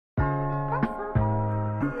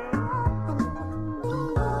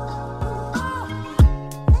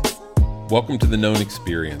Welcome to The Known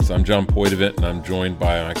Experience. I'm John Poitevent, and I'm joined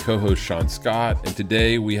by my co-host Sean Scott, and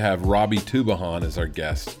today we have Robbie Tubajon as our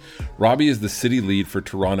guest. Robbie is the city lead for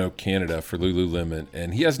Toronto, Canada for Lululemon,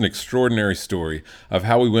 and he has an extraordinary story of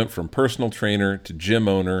how we went from personal trainer to gym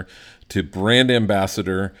owner to brand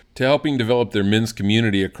ambassador to helping develop their men's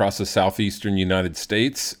community across the southeastern United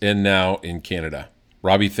States and now in Canada.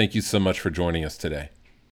 Robbie, thank you so much for joining us today.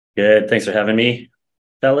 Good. Thanks for having me,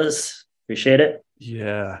 fellas. Appreciate it.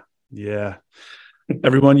 Yeah.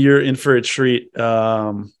 Everyone, you're in for a treat.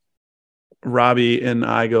 Robbie and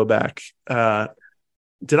I go back.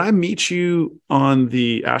 Did I meet you on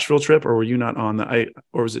the Asheville trip, or were you not on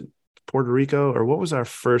or was it Puerto Rico, or what was our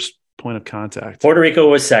first point of contact? Puerto Rico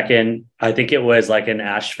was second. I think it was like in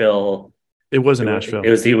Asheville. It was in Asheville.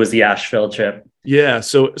 It was the Asheville trip. Yeah.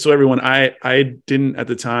 So everyone, I didn't at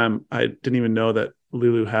the time, I didn't even know that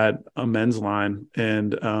Lulu had a men's line,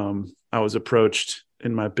 and I was approached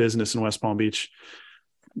in my business in West Palm Beach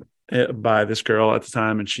by this girl at the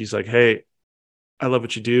time. And she's like, "Hey, I love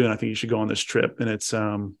what you do, and I think you should go on this trip. And it's,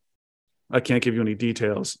 I can't give you any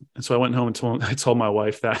details." And so I went home and I told my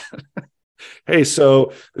wife that, "Hey,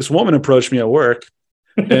 so this woman approached me at work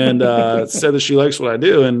and said that she likes what I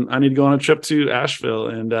do, and I need to go on a trip to Asheville.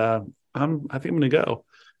 And I think I'm going to go."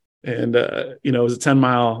 And, it was a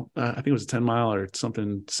 10-mile, I think it was a 10-mile or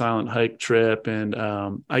something, silent hike trip. And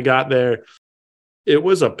I got there. It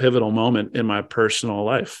was a pivotal moment in my personal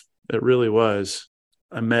life. It really was.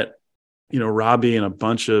 I met, Robbie and a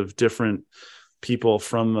bunch of different people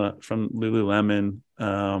from Lululemon.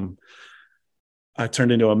 I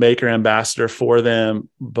turned into a maker ambassador for them,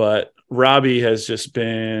 but Robbie has just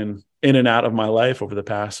been in and out of my life over the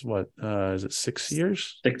past, is it 6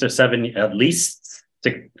 years? 6 or 7, at least.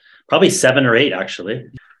 Probably 7 or 8,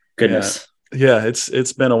 actually. Goodness. Yeah,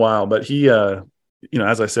 it's been a while, but he,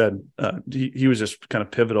 as I said, he was just kind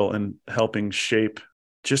of pivotal in helping shape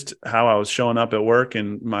just how I was showing up at work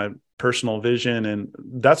and my personal vision. And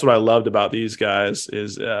that's what I loved about these guys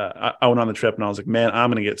is I went on the trip and I was like, man,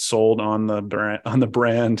 I'm going to get sold on the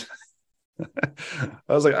brand.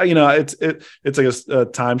 I was like, it's like a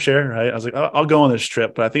timeshare, right? I was like, I'll go on this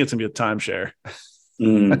trip, but I think it's gonna be a timeshare.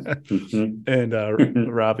 Mm-hmm.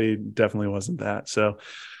 And Robbie definitely wasn't that. So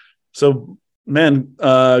man,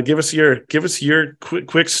 give us your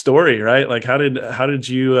quick story, right? Like how did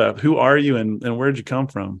you who are you and where did you come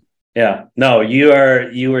from? Yeah, no, you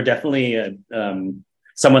were definitely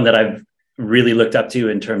someone that I've really looked up to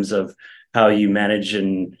in terms of how you manage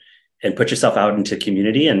and put yourself out into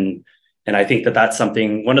community. And I think that that's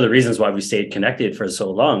something, one of the reasons why we stayed connected for so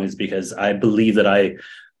long is because I believe that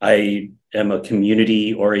I am a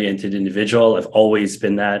community oriented individual. I've always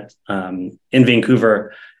been that. In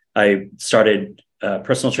Vancouver, I started a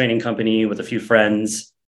personal training company with a few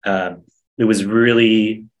friends. It was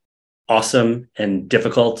really awesome and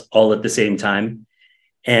difficult all at the same time.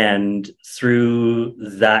 And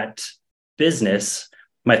through that business,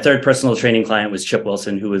 my third personal training client was Chip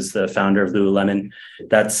Wilson, who was the founder of Lululemon.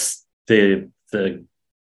 That's the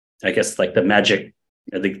I guess like the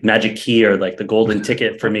magic key or like the golden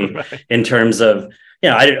ticket for me. Right. In terms of,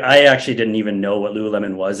 I actually didn't even know what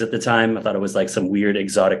Lululemon was at the time. I thought it was like some weird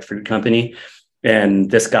exotic fruit company. And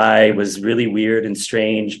this guy was really weird and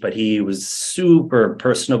strange, but he was super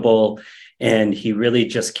personable and he really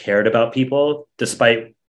just cared about people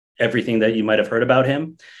despite everything that you might have heard about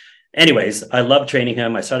him. Anyways, I loved training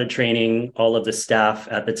him. I started training all of the staff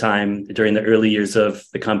at the time during the early years of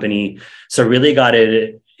the company. So really got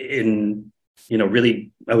it in,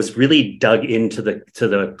 I was really dug into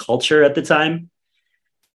the culture at the time.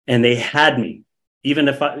 And they had me, even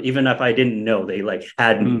if I didn't know, they like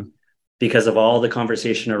had me because of all the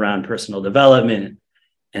conversation around personal development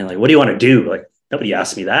and like, what do you want to do? Like, nobody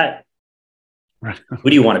asked me that. Right. Who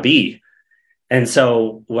do you want to be? And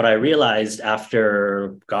so what I realized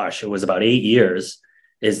after, it was about 8 years,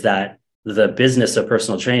 is that the business of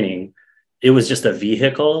personal training, it was just a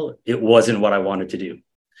vehicle. It wasn't what I wanted to do.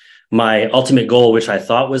 My ultimate goal, which I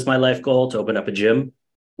thought was my life goal, to open up a gym,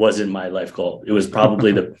 wasn't my life goal. It was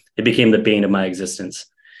probably it became the bane of my existence.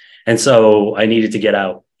 And so I needed to get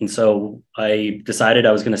out. And so I decided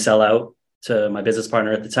I was going to sell out to my business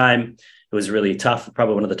partner at the time. It was really tough,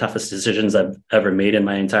 probably one of the toughest decisions I've ever made in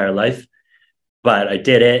my entire life. But I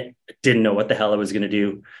did it, didn't know what the hell I was going to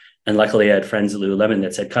do. And luckily I had friends at Lululemon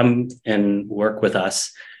that said, come and work with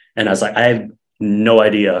us. And I was like, I have no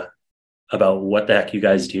idea about what the heck you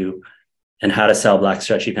guys do and how to sell black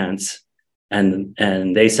stretchy pants. And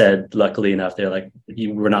they said, luckily enough, they're like,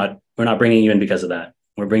 we're not bringing you in because of that.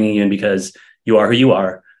 We're bringing you in because you are who you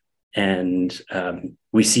are. And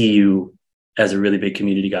we see you as a really big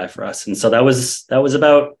community guy for us. And so that was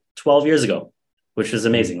about 12 years ago, which was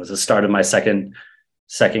amazing. It was the start of my second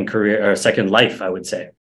career, or second life, I would say.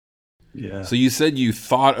 Yeah. So you said you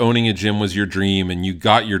thought owning a gym was your dream, and you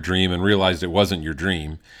got your dream and realized it wasn't your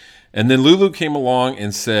dream. And then Lulu came along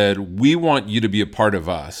and said, we want you to be a part of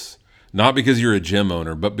us, not because you're a gym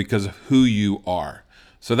owner, but because of who you are.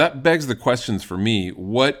 So that begs the questions for me.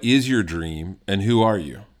 What is your dream and who are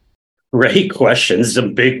you? Great questions.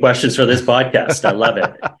 Some big questions for this podcast. I love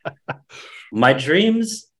it. My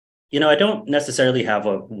dreams, I don't necessarily have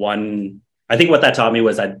I think what that taught me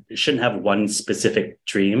was I shouldn't have one specific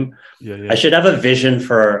dream. Yeah. I should have a vision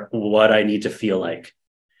for what I need to feel like.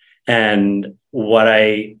 And what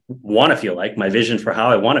I want to feel like, my vision for how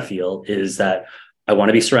I want to feel, is that I want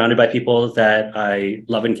to be surrounded by people that I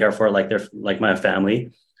love and care for, like my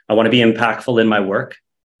family. I want to be impactful in my work.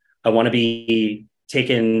 I want to be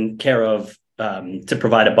taken care of, to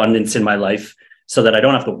provide abundance in my life, so that I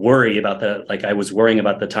don't have to worry about I was worrying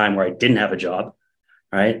about the time where I didn't have a job.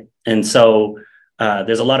 Right. And so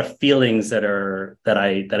there's a lot of feelings that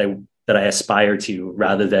I aspire to,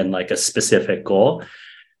 rather than like a specific goal.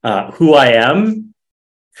 Who I am,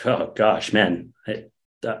 oh gosh, man,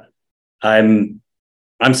 I'm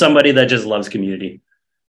somebody that just loves community.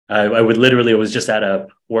 I was just at a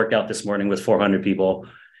workout this morning with 400 people,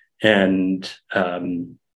 and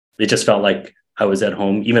it just felt like I was at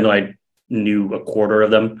home, even though I knew a quarter of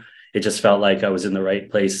them. It just felt like I was in the right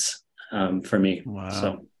place for me. Wow.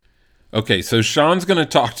 So. Okay, so Sean's going to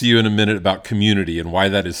talk to you in a minute about community and why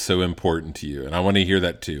that is so important to you, and I want to hear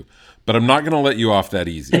that too. But I'm not going to let you off that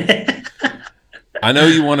easy. I know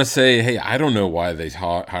you want to say, hey, I don't know why they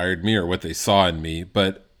hired me or what they saw in me,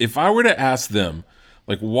 but if I were to ask them,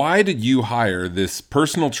 like, why did you hire this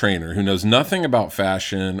personal trainer who knows nothing about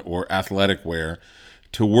fashion or athletic wear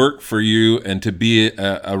to work for you and to be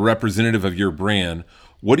a representative of your brand,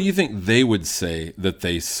 what do you think they would say that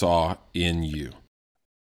they saw in you?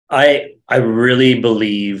 I really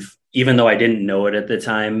believe, even though I didn't know it at the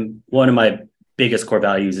time, one of my biggest core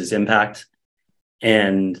values is impact.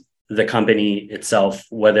 And the company itself,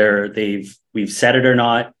 whether we've said it or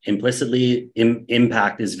not, implicitly,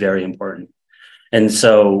 impact is very important. And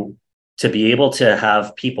so to be able to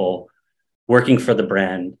have people working for the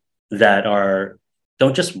brand that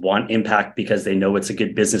don't just want impact because they know it's a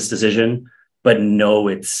good business decision, but know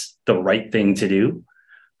it's the right thing to do.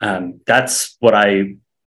 That's what I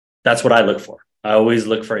look for. I always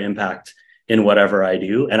look for impact in whatever I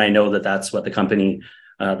do. And I know that that's what the company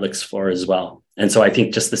looks for as well. And so I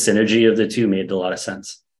think just the synergy of the two made a lot of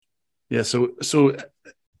sense. Yeah. So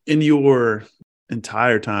in your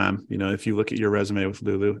entire time, if you look at your resume with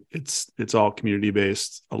Lulu, it's all community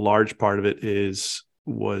based. A large part of it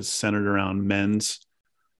was centered around men's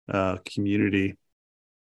community.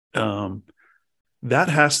 That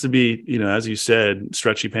has to be, as you said,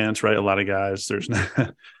 stretchy pants, right? A lot of guys, there's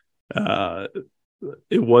not,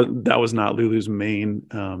 that was not Lulu's main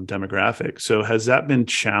demographic. So has that been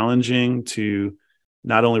challenging to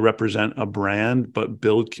not only represent a brand, but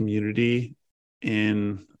build community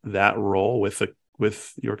in that role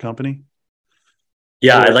with your company?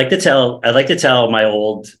 Yeah, I'd like to tell my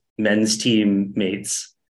old men's team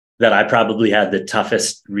mates that I probably had the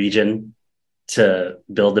toughest region to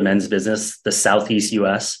build the men's business, the Southeast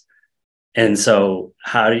US. And so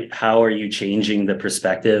how are you changing the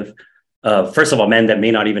perspective of, first of all, men that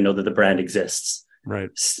may not even know that the brand exists? Right.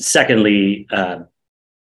 Secondly, men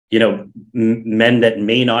that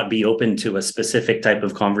may not be open to a specific type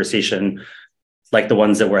of conversation like the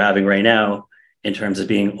ones that we're having right now, in terms of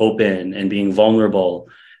being open and being vulnerable,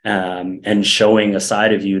 and showing a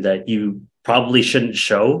side of you that you probably shouldn't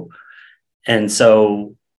show. And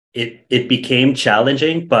so it became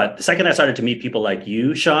challenging. But the second I started to meet people like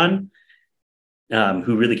you, Sean,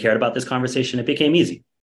 who really cared about this conversation, it became easy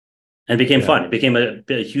and it became fun. It became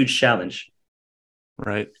a huge challenge.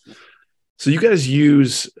 Right. So you guys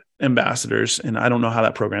use ambassadors, and I don't know how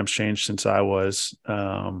that program's changed since I was.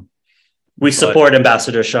 We support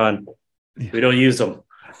ambassadors, Sean. We don't use them.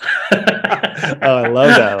 Oh, I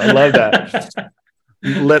love that.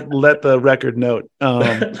 Let the record note.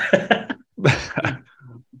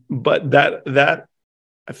 But that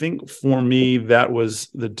I think for me, that was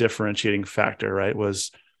the differentiating factor, right?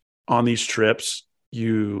 Was on these trips,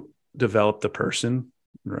 you develop the person,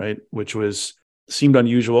 right? Which seemed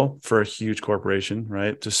unusual for a huge corporation,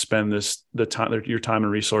 right? To spend your time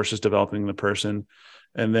and resources developing the person.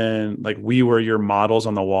 And then like we were your models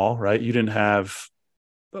on the wall, right? You didn't have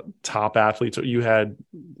top athletes. You had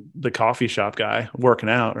the coffee shop guy working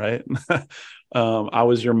out, right? I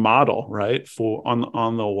was your model, right?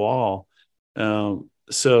 On the wall.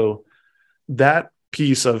 So that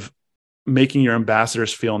piece of making your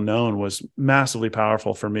ambassadors feel known was massively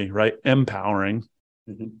powerful for me, right? Empowering,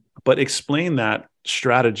 but explain that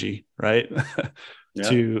strategy, right?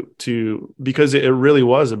 Yeah. Because it really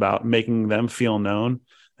was about making them feel known,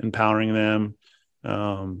 empowering them.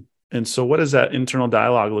 And so what does that internal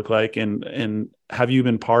dialogue look like? And have you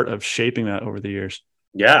been part of shaping that over the years?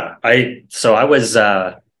 Yeah. I was,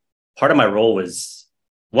 part of my role was,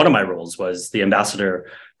 one of my roles was the ambassador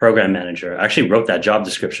program manager. I actually wrote that job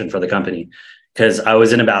description for the company because I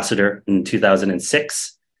was an ambassador in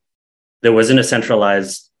 2006. There wasn't a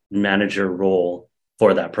centralized manager role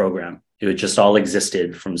for that program. It just all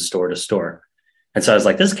existed from store to store. And so I was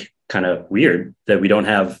like, this is kind of weird that we don't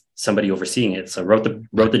have somebody overseeing it. So I wrote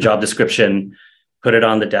the job description, put it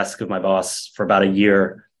on the desk of my boss for about a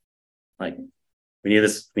year. Like, we need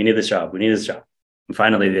this job. And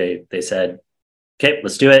finally they said, okay,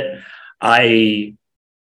 let's do it. I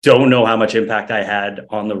don't know how much impact I had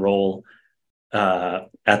on the role at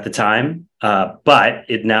the time, but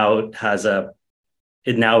it now has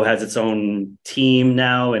its own team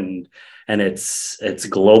now, and it's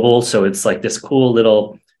global. So it's like this cool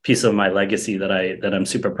little piece of my legacy that I'm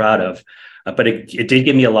super proud of. But it did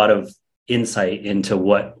give me a lot of insight into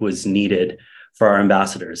what was needed for our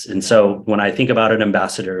ambassadors. And so when I think about an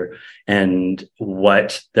ambassador and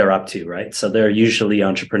what they're up to, right? So they're usually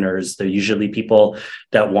entrepreneurs. They're usually people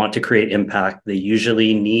that want to create impact. They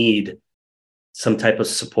usually need some type of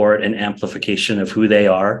support and amplification of who they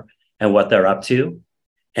are and what they're up to.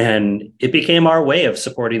 And it became our way of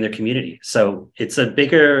supporting their community. So it's a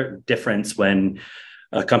bigger difference when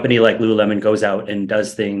a company like Lululemon goes out and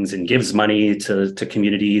does things and gives money to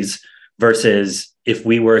communities versus if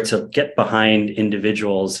we were to get behind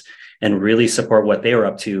individuals and really support what they were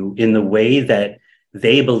up to in the way that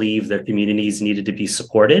they believe their communities needed to be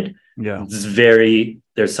supported. Yeah.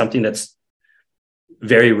 There's something that's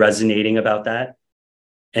very resonating about that.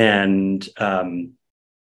 And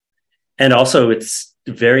also it's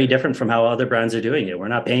very different from how other brands are doing it. We're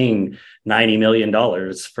not paying $90 million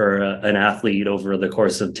for an athlete over the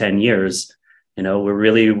course of 10 years. We're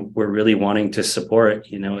really wanting to support,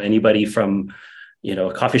 anybody from,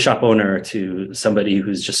 a coffee shop owner to somebody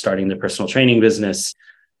who's just starting their personal training business.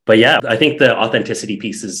 But yeah, I think the authenticity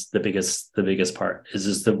piece is the biggest part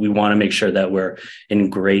is that we want to make sure that we're in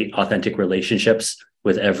great, authentic relationships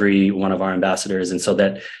with every one of our ambassadors. And so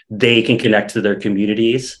that they can connect to their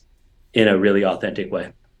communities in a really authentic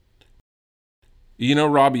way.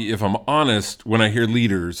 Robbie, if I'm honest, when I hear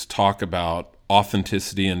leaders talk about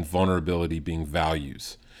authenticity and vulnerability being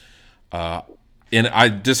values, and I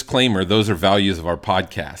disclaimer, those are values of our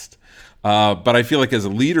podcast. But I feel like as a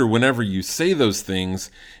leader, whenever you say those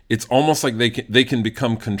things, it's almost like they can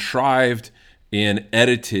become contrived and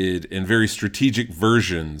edited and very strategic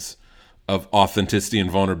versions of authenticity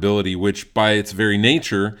and vulnerability, which by its very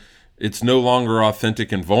nature, it's no longer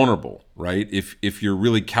authentic and vulnerable, right? If you're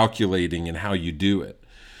really calculating in how you do it.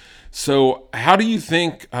 So how do you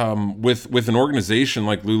think with an organization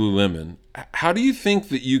like Lululemon, how do you think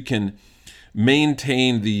that you can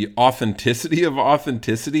maintain the authenticity of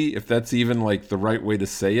authenticity, if that's even like the right way to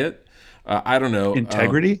say it? I don't know.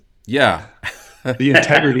 Integrity? Yeah. The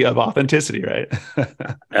integrity of authenticity, right?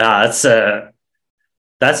 That's a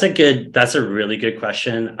really good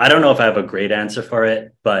question. I don't know if I have a great answer for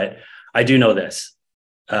it, but I do know this.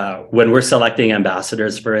 When we're selecting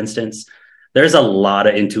ambassadors, for instance, there's a lot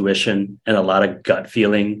of intuition and a lot of gut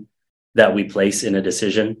feeling that we place in a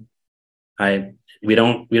decision. We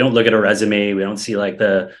don't look at a resume. We don't see like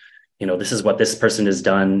this is what this person has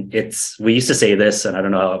done. We used to say this, and I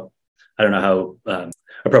don't know how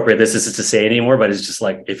appropriate this is to say anymore, but it's just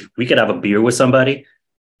like, if we could have a beer with somebody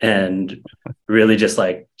and really just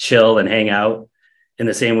like chill and hang out in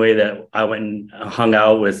the same way that I went and hung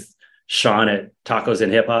out with Sean at Tacos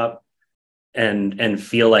and Hip Hop and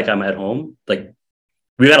feel like I'm at home, like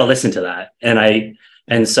we got to listen to that.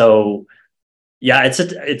 And so, yeah,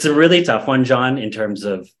 it's a really tough one, John, in terms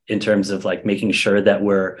of like making sure that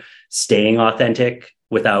we're staying authentic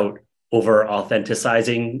without over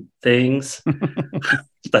authenticizing things.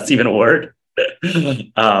 That's even a word.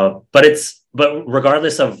 But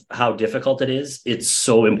regardless of how difficult it is, it's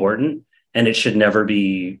so important, and it should never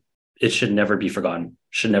be forgotten.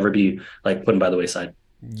 Should never be like put by the wayside.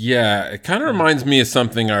 Yeah, it kind of reminds me of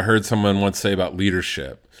something I heard someone once say about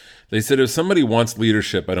leadership. They said, if somebody wants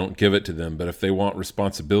leadership, I don't give it to them, but if they want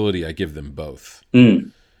responsibility, I give them both.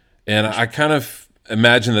 And I kind of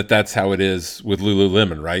imagine that that's how it is with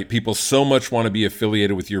Lululemon, right? People so much want to be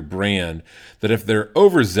affiliated with your brand that if they're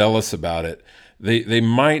overzealous about it, they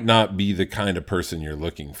might not be the kind of person you're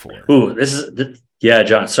looking for. Ooh, yeah,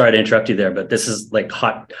 John, sorry to interrupt you there, but this is like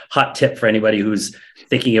hot tip for anybody who's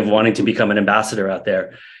thinking of wanting to become an ambassador out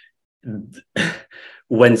there.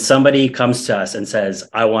 When somebody comes to us and says,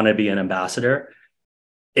 I want to be an ambassador,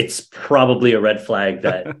 it's probably a red flag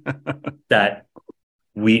that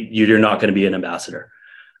you're not going to be an ambassador.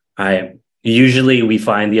 Usually we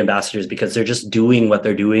find the ambassadors because they're just doing what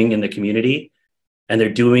they're doing in the community, and they're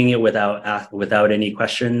doing it without any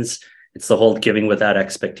questions. It's the whole giving without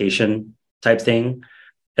expectation type thing,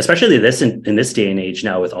 especially in this day and age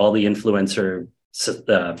now with all the influencer,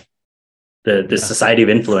 the society of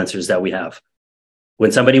influencers that we have.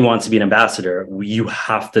 When somebody wants to be an ambassador, you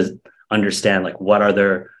have to understand like what are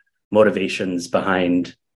their motivations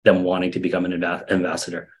behind them wanting to become an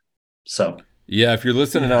ambassador. So yeah, if you're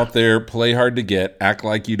listening out there, play hard to get, act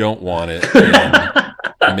like you don't want it,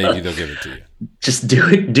 and maybe they'll give it to you. Just do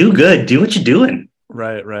it, do good, do what you're doing.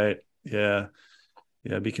 Right. Yeah,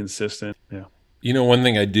 be consistent. Yeah. You know, one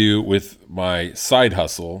thing I do with my side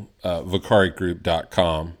hustle,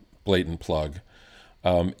 vicarigroup.com, blatant plug,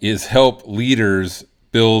 is help leaders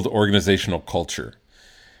build organizational culture.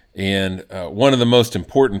 And one of the most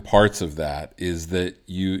important parts of that is that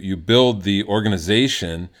you build the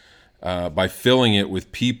organization by filling it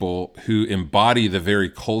with people who embody the very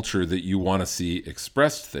culture that you want to see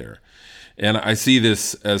expressed there. And I see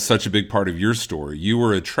this as such a big part of your story. You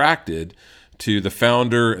were attracted to the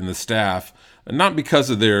founder and the staff, not because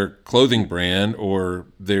of their clothing brand or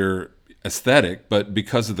their aesthetic, but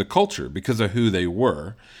because of the culture, because of who they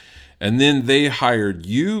were. And then they hired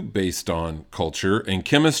you based on culture and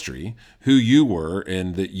chemistry, who you were,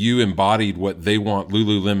 and that you embodied what they want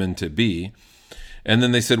Lululemon to be. And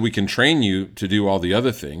then they said, we can train you to do all the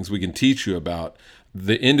other things. We can teach you about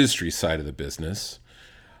the industry side of the business.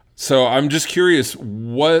 So I'm just curious,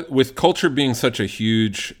 what, with culture being such a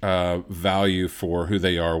huge value for who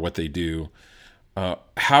they are, what they do,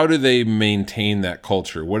 how do they maintain that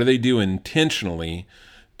culture? What do they do intentionally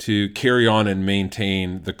to carry on and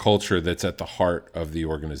maintain the culture that's at the heart of the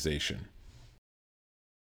organization?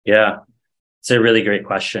 Yeah, it's a really great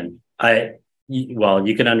question.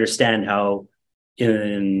 You can understand how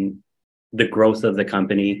in the growth of the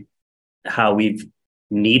company, how we've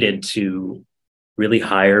needed to really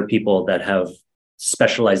hire people that have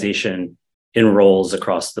specialization in roles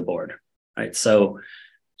across the board, right? So,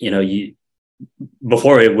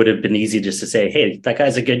 before it would have been easy just to say, hey, that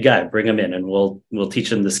guy's a good guy, bring him in and we'll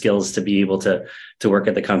teach him the skills to be able to work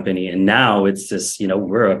at the company. And now it's this,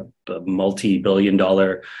 we're a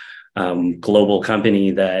multi-billion-dollar global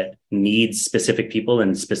company that needs specific people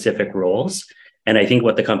in specific roles. And I think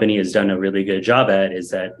what the company has done a really good job at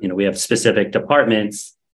is that, we have specific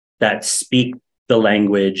departments that speak the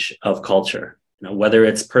language of culture, whether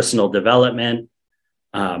it's personal development,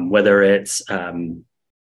 whether it's,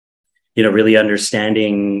 really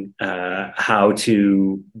understanding how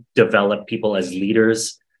to develop people as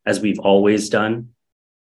leaders, as we've always done,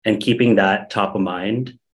 and keeping that top of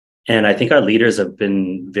mind. And I think our leaders have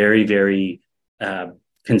been very, very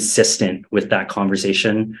consistent with that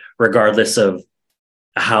conversation, regardless of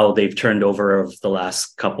how they've turned over the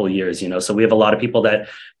last couple of years. So we have a lot of people that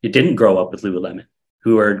didn't grow up with Lululemon,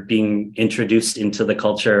 who are being introduced into the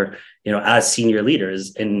culture, as senior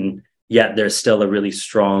leaders, and yet there's still a really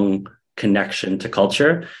strong connection to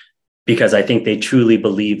culture, because I think they truly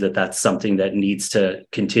believe that that's something that needs to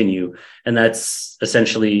continue. And that's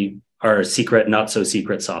essentially our secret, not so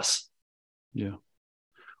secret sauce. Yeah.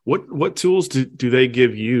 What tools do they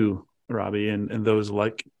give you, Robbie, and those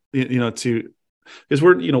like, because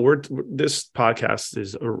we're this podcast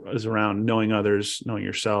is around knowing others, knowing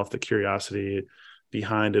yourself, the curiosity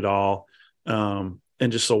behind it all, and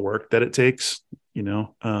just the work that it takes,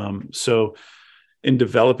 so in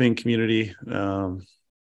developing community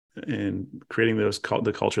and creating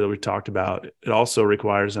the culture that we talked about, it also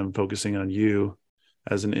requires them focusing on you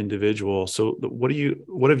as an individual. So what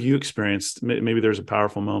have you experienced? Maybe there's a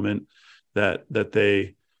powerful moment that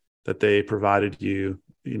they provided you,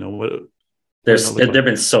 there've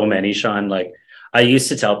been so many, Sean. Like, I used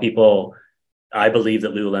to tell people, I believe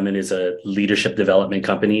that Lululemon is a leadership development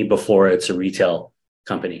company before it's a retail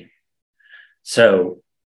company. So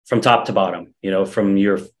from top to bottom, from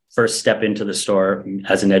your first step into the store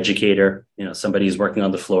as an educator, somebody who's working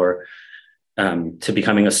on the floor, to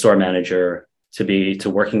becoming a store manager, to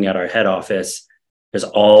working at our head office, there's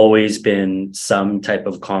always been some type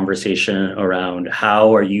of conversation around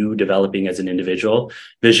how are you developing as an individual.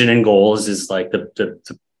 Vision and goals is like the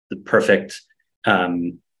perfect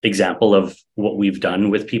example of what we've done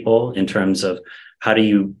with people in terms of how do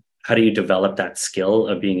you how do you develop that skill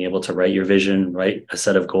of being able to write your vision, write a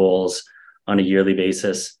set of goals on a yearly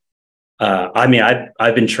basis? I mean,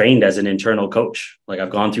 I've been trained as an internal coach. Like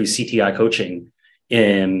I've gone through CTI coaching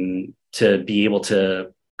to be able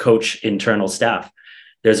to coach internal staff.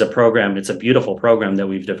 There's a program, it's a beautiful program that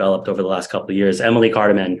we've developed over the last couple of years. Emily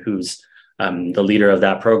Cardeman, who's the leader of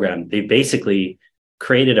that program, they basically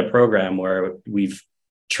created a program where we've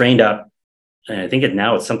trained up, and I think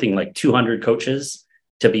now it's something like 200 coaches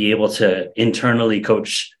to be able to internally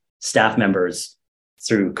coach staff members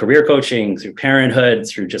through career coaching, through parenthood,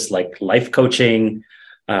 through just like life coaching,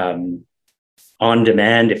 on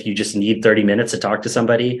demand. If you just need 30 minutes to talk to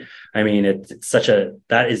somebody, I mean,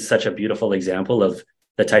 that is such a beautiful example of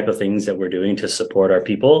the type of things that we're doing to support our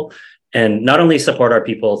people, and not only support our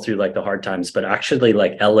people through like the hard times, but actually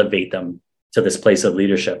like elevate them to this place of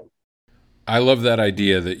leadership. I love that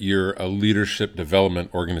idea that you're a leadership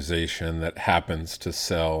development organization that happens to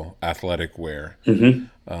sell athletic wear. Mm-hmm.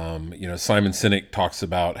 Simon Sinek talks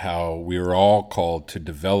about how we are all called to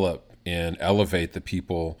develop and elevate the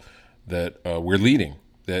people that we're leading.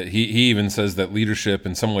 That he even says that leadership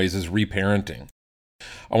in some ways is reparenting.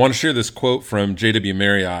 I want to share this quote from J.W.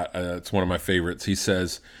 Marriott. It's one of my favorites. He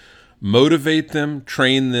says, "Motivate them,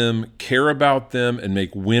 train them, care about them, and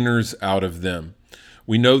make winners out of them.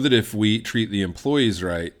 We know that if we treat the employees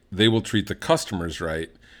right, they will treat the customers right.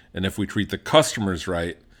 And if we treat the customers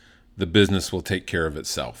right, the business will take care of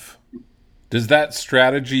itself." Does that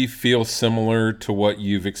strategy feel similar to what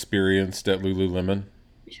you've experienced at Lululemon?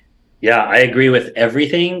 Yeah, I agree with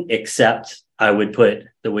everything, except I would put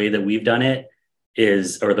the way that we've done it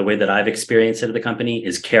or the way that I've experienced it at the company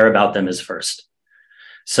is care about them is first.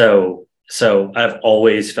 So I've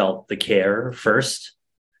always felt the care first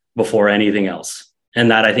before anything else.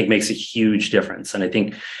 And that I think makes a huge difference. And I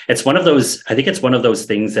think it's one of those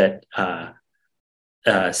things that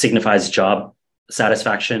signifies job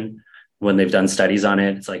satisfaction. When they've done studies on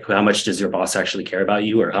it, it's like, how much does your boss actually care about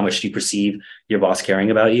you, or how much do you perceive your boss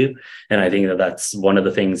caring about you? And I think that that's one of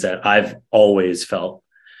the things that I've always felt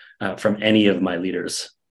from any of my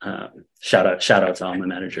leaders. Shout out to all my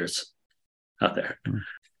managers out there.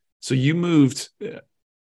 So you moved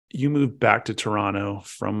back to Toronto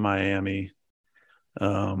from Miami,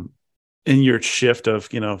 in your shift of,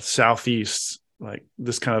 Southeast, like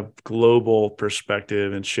this kind of global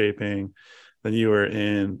perspective and shaping. Then you were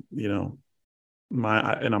in,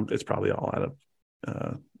 it's probably all out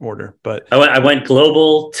of order, but I went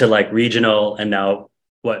global to like regional, and now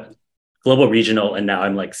global, regional, and now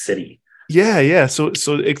I'm like city. Yeah. So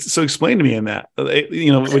explain to me in that,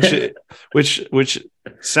 which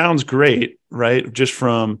sounds great, right? Just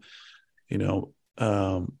from,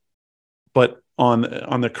 but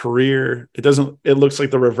on the career, it looks like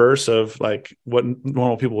the reverse of like what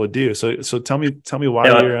normal people would do. So tell me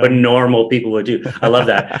why what normal people would do. I love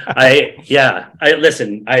that.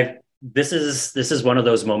 This is one of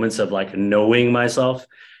those moments of like knowing myself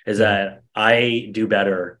is that I do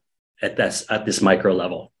better at this micro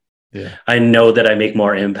level. Yeah. I know that I make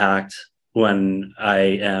more impact when I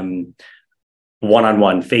am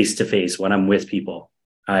one-on-one, face-to-face, when I'm with people.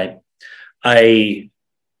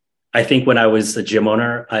 I think when I was a gym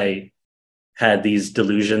owner, I had these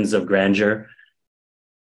delusions of grandeur.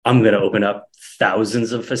 I'm going to open up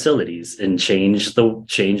thousands of facilities and change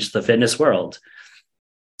the fitness world.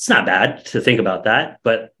 It's not bad to think about that,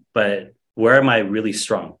 but where am I really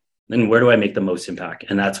strong? And where do I make the most impact?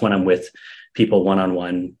 And that's when I'm with people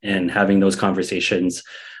one-on-one and having those conversations.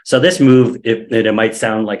 So this move, it might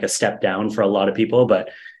sound like a step down for a lot of people, but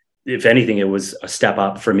if anything, it was a step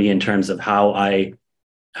up for me in terms of how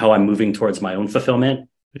I'm moving towards my own fulfillment.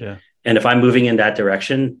 Yeah. And if I'm moving in that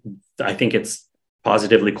direction, I think it's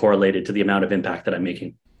positively correlated to the amount of impact that I'm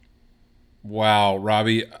making. Wow,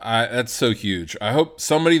 Robbie, that's so huge. I hope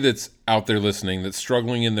somebody that's out there listening that's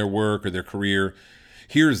struggling in their work or their career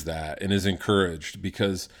hears that and is encouraged,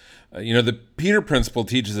 because the Peter Principle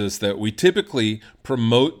teaches us that we typically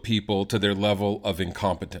promote people to their level of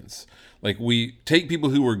incompetence. Like we take people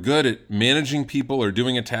who are good at managing people or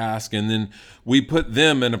doing a task, and then we put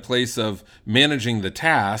them in a place of managing the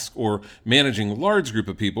task or managing a large group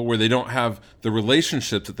of people where they don't have the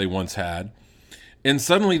relationships that they once had. And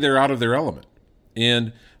suddenly they're out of their element.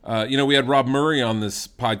 And, we had Rob Murray on this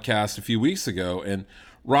podcast a few weeks ago, and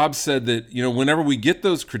Rob said that, whenever we get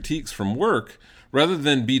those critiques from work, rather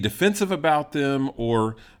than be defensive about them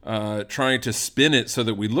or trying to spin it so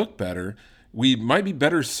that we look better, we might be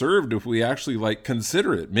better served if we actually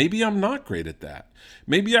consider it. Maybe I'm not great at that.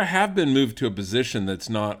 Maybe I have been moved to a position that's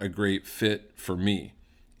not a great fit for me.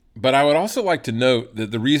 But I would also like to note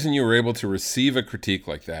that the reason you were able to receive a critique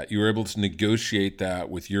like that, you were able to negotiate that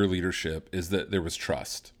with your leadership, is that there was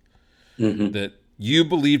trust. Mm-hmm. That you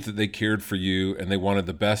believed that they cared for you and they wanted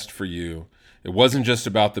the best for you. It wasn't just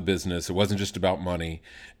about the business. It wasn't just about money.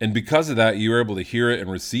 And because of that, you were able to hear it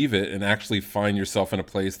and receive it and actually find yourself in a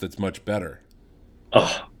place that's much better.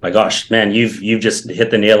 Oh my gosh, man, you've just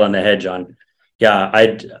hit the nail on the head, John. Yeah,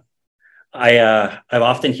 I've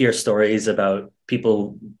often hear stories about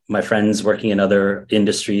people, my friends working in other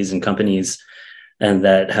industries and companies, and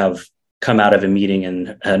that have come out of a meeting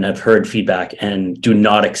and have heard feedback and do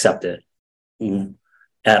not accept it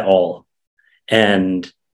at all.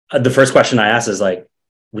 And the first question I ask is like,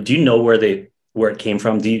 do you know where it came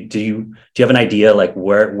from? Do you have an idea like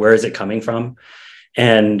where is it coming from?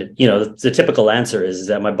 And the typical answer is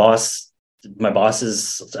that my boss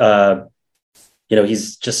is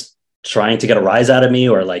he's just trying to get a rise out of me,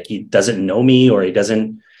 or like he doesn't know me, or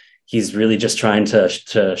he's really just trying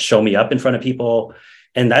to show me up in front of people.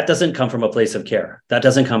 And that doesn't come from a place of care. That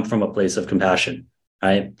doesn't come from a place of compassion.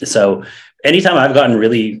 Right. So anytime I've gotten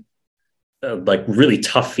really really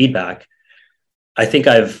tough feedback, I think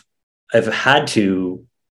I've had to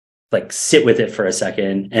like sit with it for a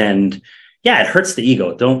second. And yeah, it hurts the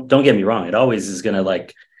ego. Don't get me wrong. It always is going to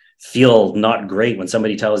like feel not great when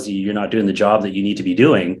somebody tells you you're not doing the job that you need to be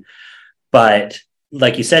doing. But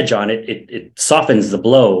like you said, John, it softens the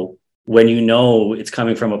blow when you know it's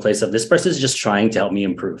coming from a place of this person is just trying to help me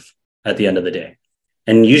improve at the end of the day.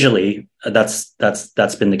 And usually that's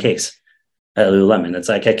been the case at Lululemon. It's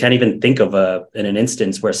like I can't even think of an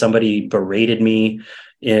instance where somebody berated me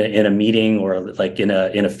in a meeting or like in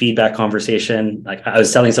a feedback conversation. Like I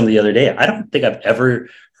was telling somebody the other day, I don't think I've ever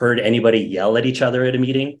heard anybody yell at each other at a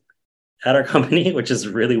meeting at our company, which is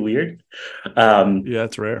really weird. Yeah,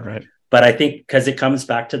 it's rare, right? But I think because it comes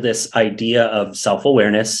back to this idea of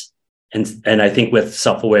self-awareness, and I think with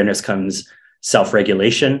self-awareness comes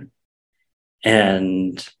self-regulation,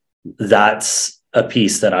 and that's a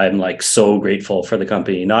piece that I'm like so grateful for the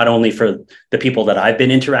company, not only for the people that I've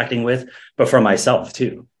been interacting with, but for myself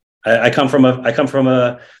too. I come from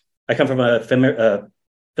a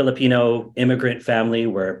Filipino immigrant family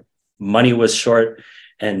where money was short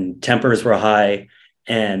and tempers were high,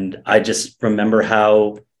 and I just remember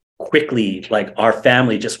how quickly like our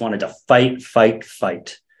family just wanted to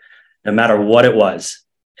fight, no matter what it was,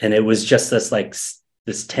 and it was just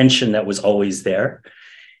this tension that was always there.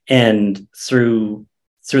 And through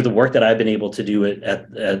the work that I've been able to do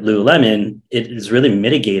at Lululemon, it has really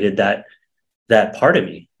mitigated that part of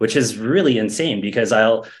me, which is really insane because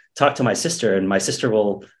I'll talk to my sister and my sister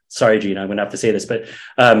will, sorry, Gina, I'm going to have to say this, but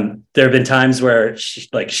there have been times where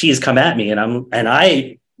she's come at me and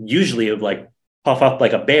I usually would like puff up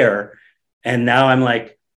like a bear. And now I'm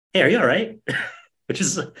like, hey, are you all right? Which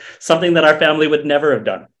is something that our family would never have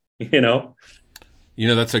done,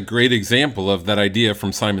 That's a great example of that idea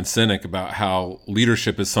from Simon Sinek about how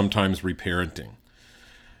leadership is sometimes reparenting.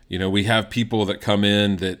 We have people that come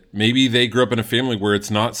in that maybe they grew up in a family where it's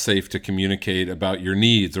not safe to communicate about your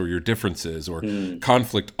needs or your differences, or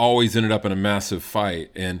conflict always ended up in a massive fight.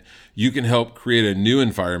 And you can help create a new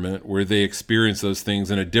environment where they experience those things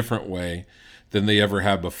in a different way than they ever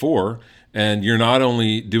have before. And you're not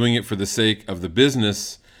only doing it for the sake of the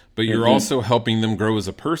business, but you're also helping them grow as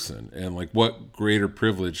a person. And like, what greater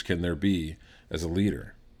privilege can there be as a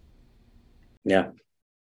leader? Yeah.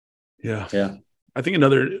 I think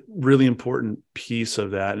another really important piece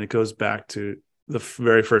of that, and it goes back to the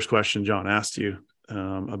very first question John asked you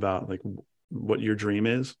about like what your dream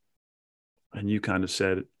is. And you kind of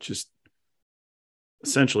said just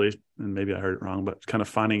essentially, and maybe I heard it wrong, but kind of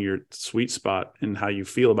finding your sweet spot in how you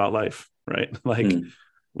feel about life, right? Like,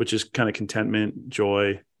 which is kind of contentment,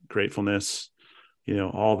 joy, gratefulness,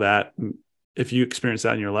 all that. If you experience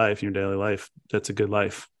that in your life, in your daily life, that's a good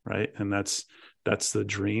life, right? And that's the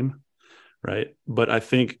dream, right? But I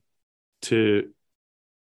think to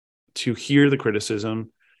hear the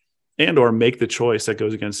criticism and or make the choice that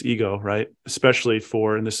goes against ego, right? Especially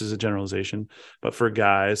for, and this is a generalization, but for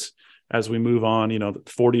guys, as we move on, the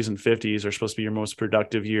 40s and 50s are supposed to be your most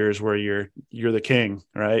productive years where you're the king,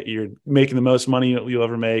 right? You're making the most money you'll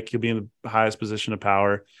ever make. You'll be in the highest position of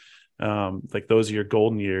power. Like those are your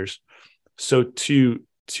golden years. So to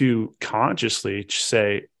consciously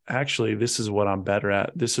say, actually, this is what I'm better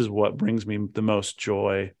at. This is what brings me the most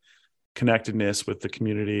joy, connectedness with the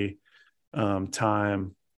community,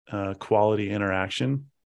 time, quality interaction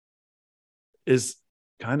is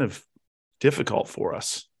kind of difficult for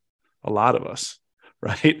us. A lot of us,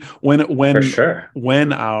 right? For sure.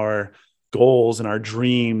 When our goals and our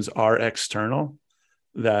dreams are external,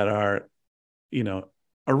 that are,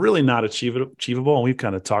 are really not achievable. And we've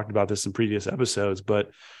kind of talked about this in previous episodes,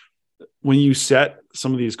 but when you set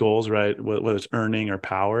some of these goals, right, whether it's earning or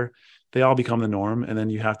power, they all become the norm. And then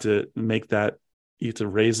you have to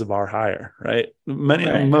raise the bar higher, right?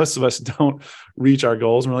 Most of us don't reach our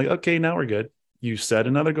goals and we're like, okay, now we're good. You set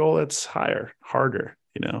another goal that's higher, harder,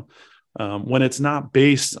 when it's not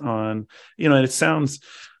based on, and it sounds,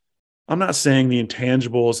 I'm not saying the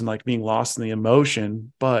intangibles and like being lost in the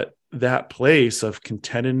emotion, but that place of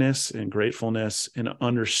contentedness and gratefulness and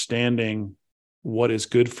understanding what is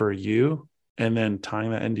good for you and then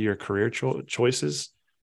tying that into your career choices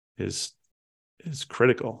is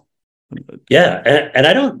critical. Yeah. And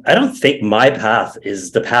I don't think my path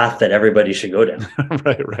is the path that everybody should go down.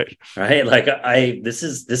 Right. Like this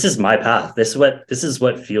is my path. This is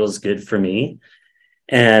what feels good for me.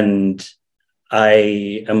 And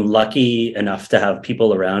I am lucky enough to have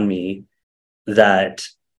people around me that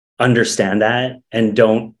understand that and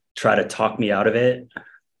don't try to talk me out of it.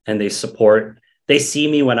 And they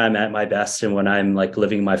see me when I'm at my best and when I'm like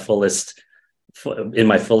living in my fullest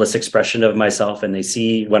expression of myself, and they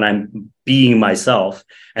see when I'm being myself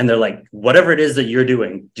and they're like, whatever it is that you're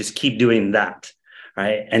doing, just keep doing that.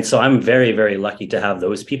 Right. And so I'm very, very lucky to have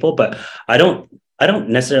those people, but I don't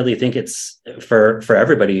necessarily think it's for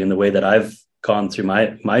everybody in the way that I've gone through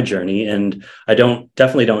my journey. And I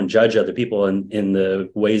definitely don't judge other people in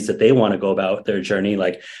the ways that they want to go about their journey,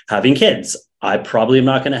 like having kids. I probably am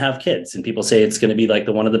not going to have kids. And people say it's going to be like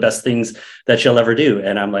one of the best things that you'll ever do.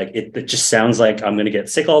 And I'm like, it just sounds like I'm going to get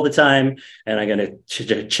sick all the time and I'm going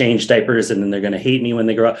to change diapers and then they're going to hate me when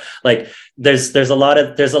they grow up. Like there's a lot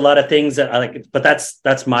of things that I like, but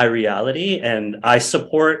that's my reality. And I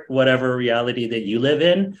support whatever reality that you live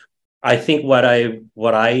in. I think what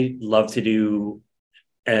I love to do,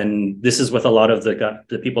 and this is with a lot of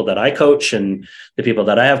the people that I coach and the people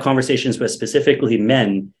that I have conversations with, specifically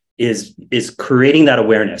men, is creating that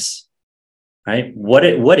awareness, right? What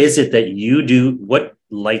is it that you do? What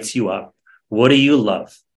lights you up? What do you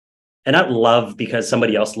love? And not love because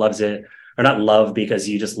somebody else loves it, or not love because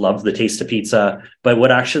you just love the taste of pizza, but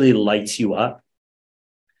what actually lights you up,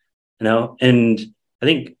 And I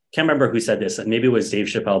think, can't remember who said this, maybe it was Dave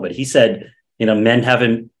Chappelle, but he said, men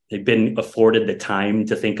haven't been afforded the time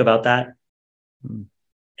to think about that.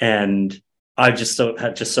 And I just so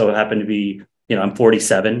happen to be, I'm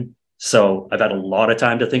 47, so I've had a lot of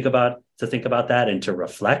time to think about that and to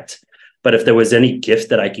reflect. But if there was any gift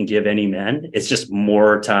that I can give any man, it's just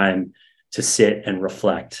more time to sit and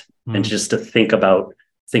reflect and just to think about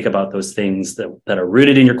those things that are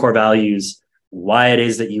rooted in your core values, why it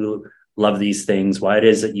is that you love these things, why it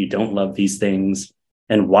is that you don't love these things,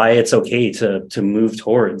 and why it's okay to move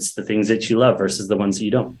towards the things that you love versus the ones that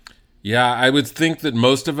you don't. Yeah, I would think that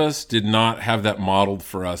most of us did not have that modeled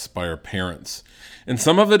for us by our parents. And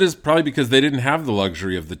some of it is probably because they didn't have the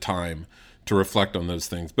luxury of the time to reflect on those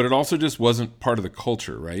things, but it also just wasn't part of the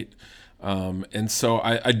culture, right? And so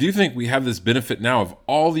I do think we have this benefit now of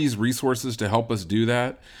all these resources to help us do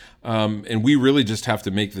that. And we really just have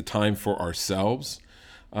to make the time for ourselves.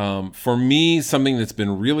 For me, something that's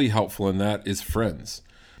been really helpful in that is friends.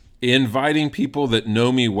 Inviting people that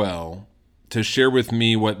know me well to share with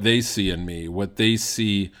me what they see in me, what they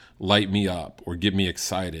see light me up or get me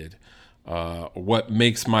excited, what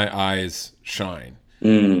makes my eyes shine.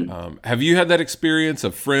 Have you had that experience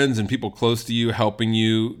of friends and people close to you helping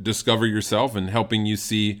you discover yourself and helping you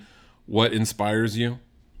see what inspires you?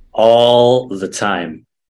 All the time.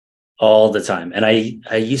 And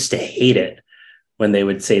I used to hate it when they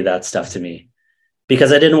would say that stuff to me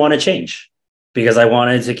because I didn't want to change, because I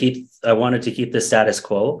wanted to keep the status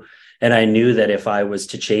quo. And I knew that if I was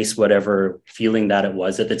to chase whatever feeling that it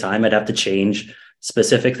was at the time, I'd have to change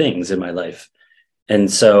specific things in my life. And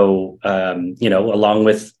so, along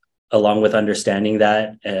with understanding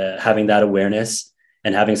that, having that awareness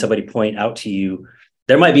and having somebody point out to you,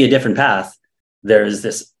 there might be a different path. There's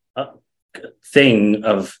this thing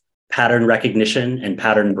of pattern recognition and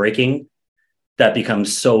pattern breaking that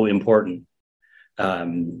becomes so important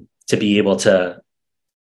to be able to,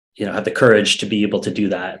 have the courage to be able to do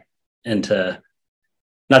that. And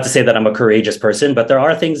not to say that I'm a courageous person, but there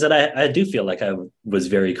are things that I do feel like I was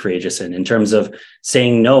very courageous in terms of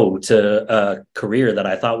saying no to a career that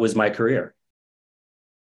I thought was my career.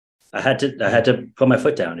 I had to put my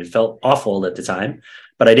foot down. It felt awful at the time,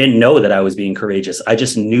 but I didn't know that I was being courageous. I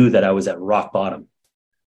just knew that I was at rock bottom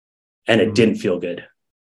and it didn't feel good.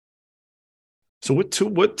 So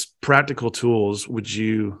what practical tools would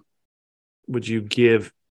you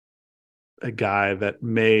give a guy that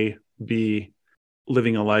may be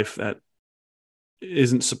living a life that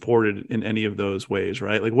isn't supported in any of those ways,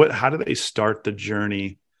 right? Like how do they start the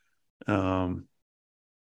journey? Because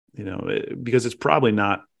it's probably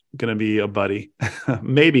not going to be a buddy.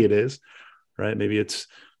 Maybe it is, right? Maybe it's,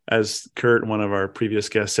 as Kurt, one of our previous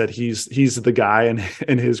guests, said, he's the guy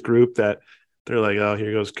in his group that they're like, oh,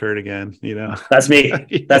 here goes Kurt again. That's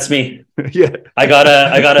me. That's me. Yeah. I got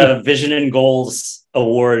a vision and goals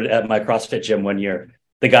award at my CrossFit gym one year.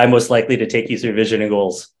 The guy most likely to take you through vision and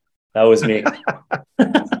goals. That was me.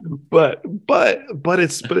 but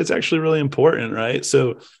it's actually really important, right?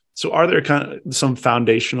 So are there kind of some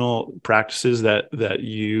foundational practices that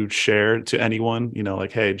you share to anyone,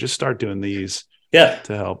 like, hey, just start doing these to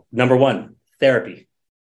help? Number one, therapy.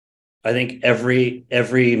 I think every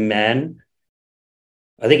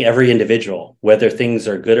individual, whether things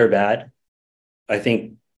are good or bad, I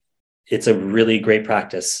think it's a really great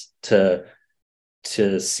practice to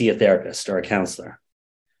see a therapist or a counselor.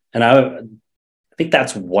 And I think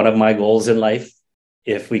that's one of my goals in life.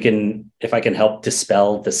 If I can help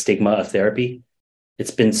dispel the stigma of therapy,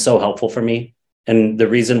 it's been so helpful for me. And the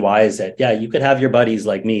reason why is that, you could have your buddies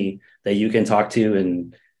like me that you can talk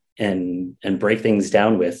to and break things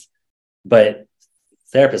down with, but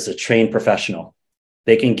therapist is a trained professional.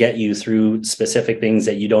 They can get you through specific things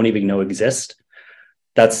that you don't even know exist.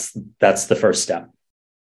 That's the first step,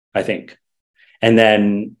 I think. And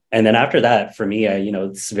then after that, for me,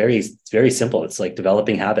 it's very simple. It's like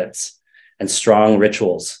developing habits and strong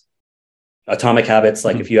rituals. Atomic Habits.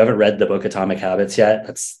 Like, if you haven't read the book Atomic Habits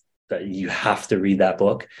yet, you have to read that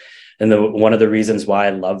book. And one of the reasons why I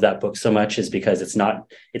love that book so much is because it's not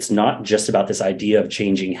just about this idea of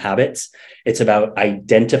changing habits. It's about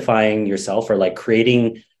identifying yourself, or like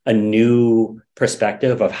creating a new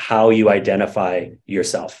perspective of how you identify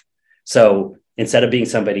yourself. So instead of being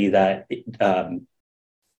somebody that,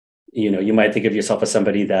 you might think of yourself as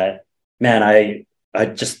somebody that, man, I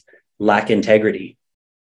just lack integrity,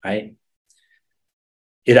 right?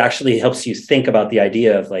 It actually helps you think about the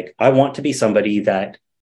idea of like, I want to be somebody that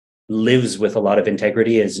lives with a lot of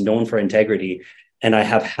integrity, is known for integrity, and I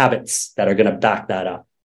have habits that are going to back that up,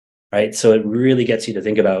 right? So it really gets you to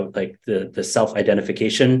think about like the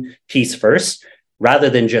self-identification piece first, rather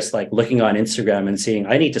than just like looking on Instagram and seeing,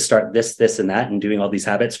 I need to start this, and that, and doing all these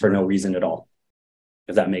habits for no reason at all,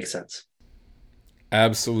 if that makes sense.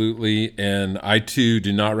 Absolutely. And I too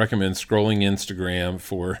do not recommend scrolling Instagram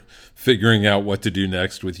for figuring out what to do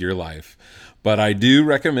next with your life. But I do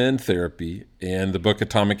recommend therapy, and the book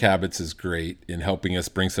Atomic Habits is great in helping us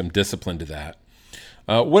bring some discipline to that.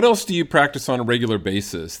 What else do you practice on a regular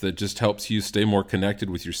basis that just helps you stay more connected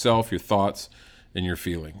with yourself, your thoughts, and your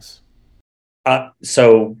feelings?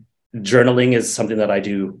 So journaling is something that I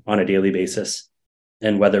do on a daily basis.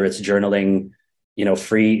 And whether it's journaling,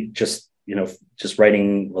 free, just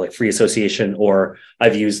writing like free association, or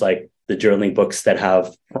I've used like the journaling books that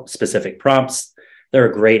have specific prompts. There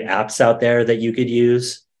are great apps out there that you could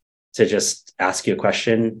use to just ask you a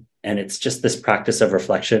question. And it's just this practice of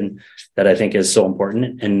reflection that I think is so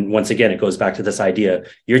important. And once again, it goes back to this idea,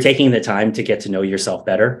 you're taking the time to get to know yourself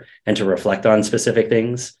better and to reflect on specific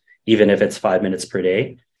things, even if it's 5 minutes per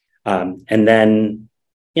day. And then,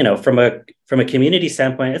 from a community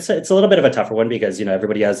standpoint, it's a little bit of a tougher one, because,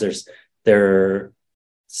 everybody has their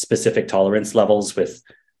specific tolerance levels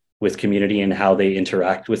with community and how they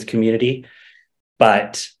interact with community.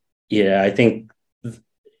 But I think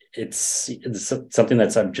it's something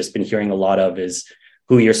that's I've just been hearing a lot of, is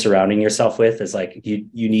who you're surrounding yourself with. Is like you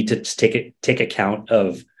need to take account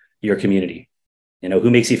of your community.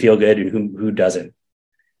 Who makes you feel good and who doesn't.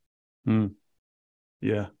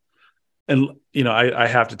 Yeah. And I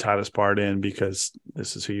have to tie this part in because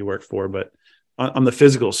this is who you work for. But on the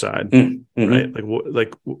physical side, right?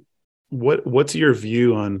 Like what's your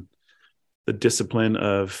view on the discipline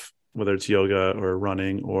of, whether it's yoga or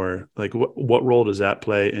running, or like what role does that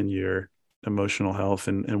play in your emotional health,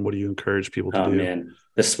 and what do you encourage people to do? Man,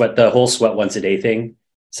 the whole sweat once a day thing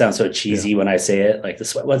sounds so cheesy when I say it, like the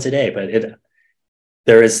sweat once a day, but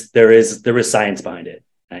there is science behind it,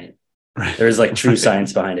 right? There is like true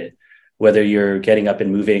science behind it. Whether you're getting up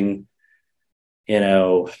and moving,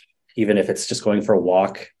 even if it's just going for a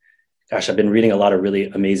walk. Gosh, I've been reading a lot of really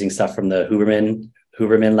amazing stuff from the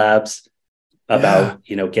Huberman labs about,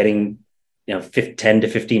 getting, 10 to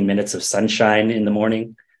 15 minutes of sunshine in the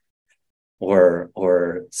morning,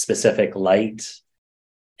 or specific light.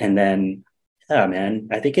 And then, man,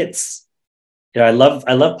 I think it's, I love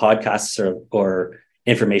podcasts or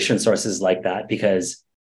information sources like that, because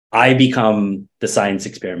I become the science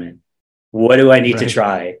experiment. What do I need to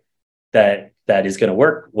try that is going to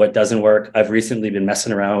work? What doesn't work? I've recently been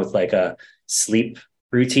messing around with like a sleep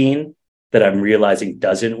routine that I'm realizing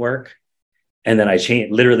doesn't work. And then I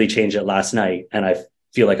literally changed it last night, and I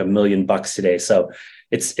feel like $1,000,000 today. So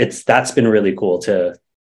that's been really cool to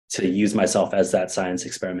use myself as that science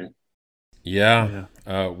experiment. Yeah.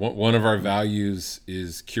 One of our values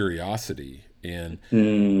is curiosity. And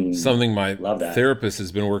something my therapist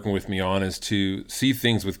has been working with me on is to see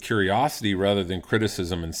things with curiosity rather than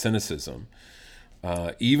criticism and cynicism.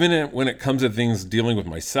 Even when it comes to things dealing with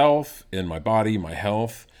myself and my body, my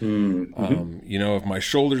health, if my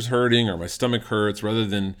shoulder's hurting or my stomach hurts, rather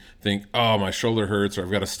than think, oh, my shoulder hurts or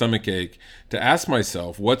I've got a stomach ache, to ask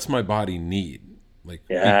myself, what's my body need? Like,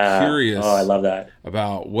 be curious. Oh, I love that.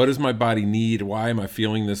 About what does my body need? Why am I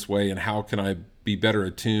feeling this way? And how can I be better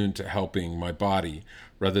attuned to helping my body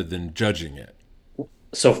rather than judging it?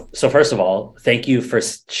 So first of all, thank you for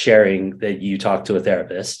sharing that you talked to a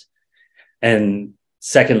therapist. And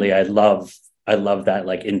secondly, I love that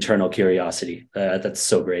like internal curiosity. That's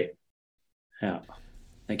so great. Yeah.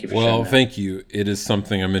 Thank you for sharing that. Thank you. It is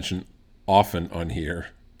something I mention often on here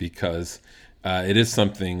because it is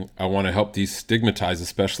something I want to help destigmatize,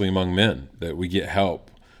 especially among men, that we get help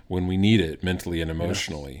when we need it mentally and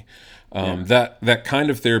emotionally. That kind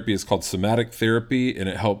of therapy is called somatic therapy, and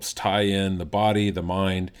it helps tie in the body, the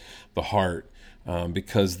mind, the heart,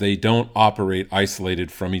 because they don't operate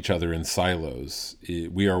isolated from each other in silos.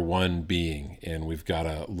 We are one being, and we've got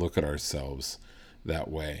to look at ourselves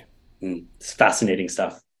that way. It's fascinating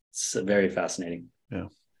stuff. It's very fascinating. Yeah.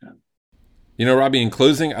 Robbie, in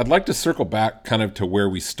closing, I'd like to circle back kind of to where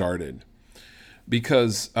we started,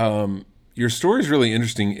 because your story is really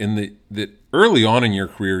interesting in that early on in your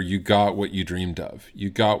career, you got what you dreamed of. You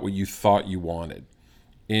got what you thought you wanted.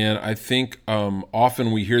 And I think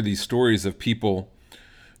often we hear these stories of people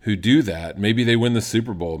who do that. Maybe they win the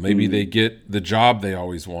Super Bowl. Maybe they get the job they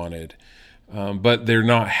always wanted, but they're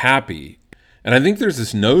not happy. And I think there's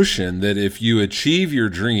this notion that if you achieve your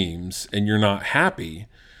dreams and you're not happy,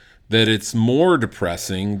 that it's more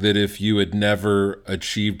depressing than if you had never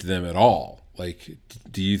achieved them at all. Like,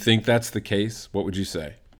 do you think that's the case? What would you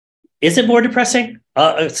say? Is it more depressing?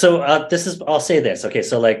 I'll say this. Okay.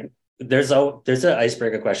 So like, there's an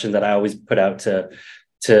icebreaker question that I always put out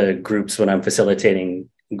to groups when I'm facilitating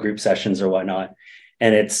group sessions or whatnot.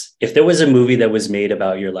 And it's, if there was a movie that was made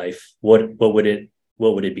about your life, what would it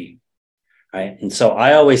be? Right. And so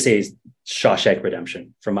I always say Shawshank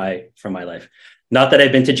Redemption for my life. Not that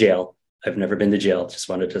I've been to jail. I've never been to jail. Just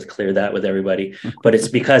wanted to clear that with everybody. But it's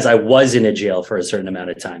because I was in a jail for a certain amount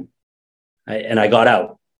of time. Right? And I got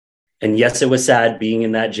out. And yes, it was sad being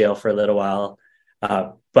in that jail for a little while.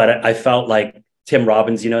 But I felt like Tim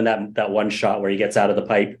Robbins, in that one shot where he gets out of the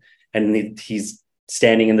pipe and he's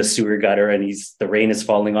standing in the sewer gutter and the rain is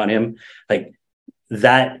falling on him. Like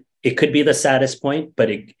that, it could be the saddest point, but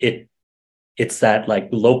it's that like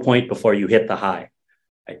low point before you hit the high.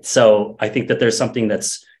 Right? So I think that there's something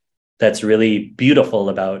that's really beautiful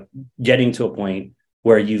about getting to a point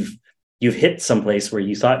where you've hit someplace where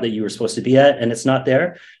you thought that you were supposed to be at and it's not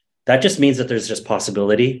there. That just means that there's just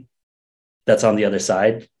possibility that's on the other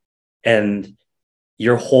side. And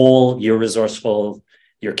you're whole, you're resourceful,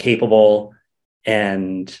 you're capable,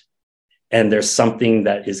 and there's something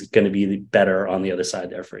that is going to be better on the other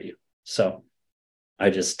side there for you. So I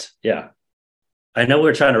know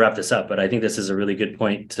we're trying to wrap this up, but I think this is a really good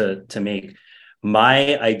point to make.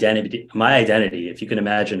 My identity, if you can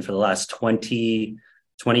imagine, for the last 23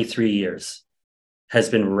 years has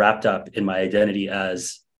been wrapped up in my identity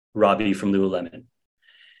as Robbie from Lululemon.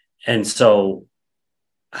 And so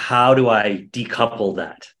how do I decouple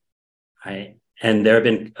that? Right? And there have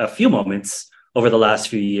been a few moments over the last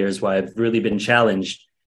few years where I've really been challenged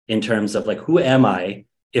in terms of like, who am I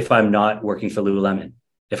if I'm not working for Lululemon?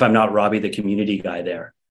 If I'm not Robbie, the community guy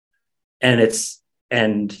there?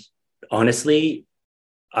 And honestly,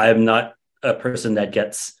 I'm not a person that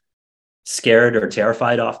gets scared or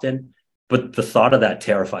terrified often, but the thought of that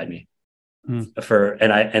terrified me. And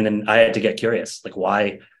then I had to get curious, like,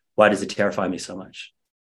 why does it terrify me so much?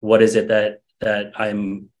 What is it that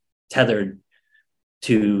I'm tethered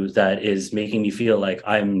to that is making me feel like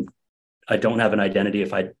I don't have an identity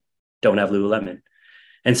if I don't have Lululemon?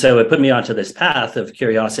 And so it put me onto this path of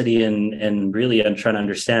curiosity and really I'm trying to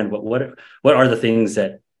understand what are the things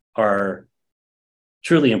that are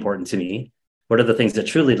truly important to me? What are the things that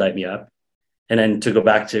truly light me up? And then to go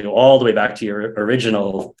all the way back to your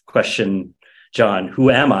original question, John, who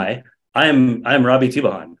am I? I'm Robbie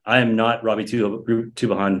Tubajon. I am not Robbie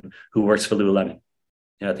Tubajon who works for Lululemon.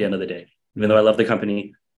 At the end of the day, even though I love the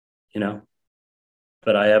company,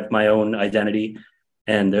 but I have my own identity,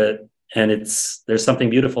 and there's something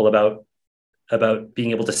beautiful about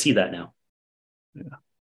being able to see that now. Yeah.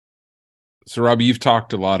 So Robbie, you've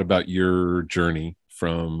talked a lot about your journey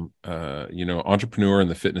from, entrepreneur in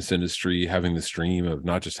the fitness industry, having this dream of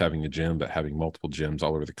not just having a gym, but having multiple gyms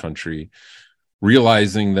all over the country,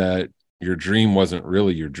 realizing that your dream wasn't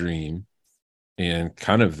really your dream, and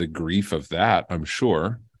kind of the grief of that, I'm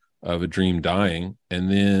sure, of a dream dying, and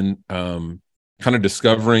then kind of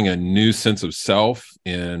discovering a new sense of self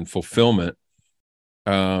and fulfillment.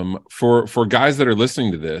 For guys that are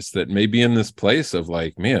listening to this that may be in this place of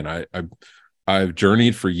like, man, I've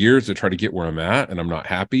journeyed for years to try to get where I'm at, and I'm not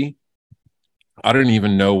happy. I don't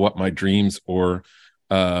even know what my dreams or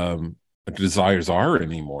desires are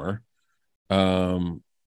anymore.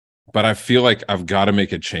 But I feel like I've got to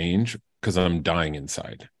make a change because I'm dying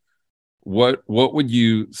inside. What would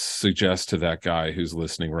you suggest to that guy who's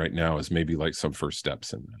listening right now as maybe like some first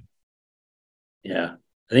steps in that? Yeah.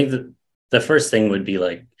 I think the first thing would be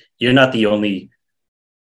like, you're not the only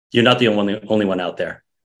one out there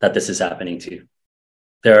that this is happening to.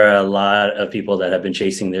 There are a lot of people that have been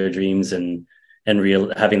chasing their dreams and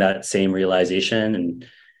having that same realization.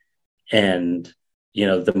 And,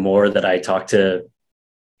 the more that I talk to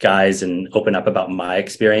guys and open up about my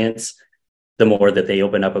experience, the more that they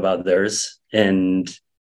open up about theirs. And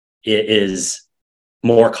it is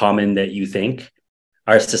more common than you think.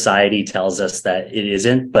 Our society tells us that it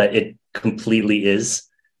isn't, but it completely is.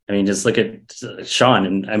 I mean, just look at Sean.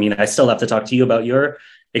 And I mean, I still have to talk to you about your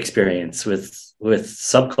experience with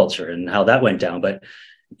subculture and how that went down. But,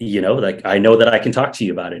 like, I know that I can talk to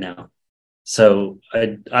you about it now. So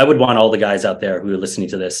I would want all the guys out there who are listening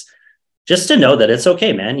to this just to know that it's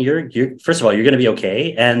okay, man. You're first of all, you're going to be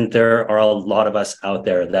okay. And there are a lot of us out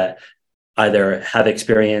there that either have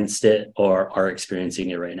experienced it or are experiencing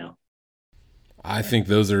it right now. I think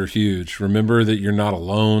those are huge. Remember that you're not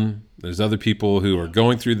alone. There's other people who are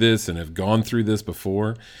going through this and have gone through this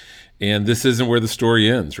before. And this isn't where the story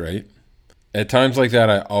ends, right? At times like that,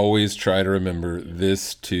 I always try to remember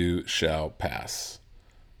this too shall pass.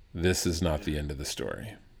 This is not the end of the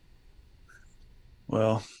story.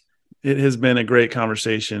 Well, it has been a great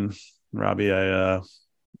conversation, Robbie. I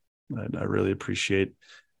really appreciate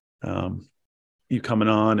you coming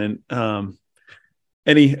on, and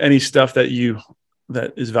any stuff that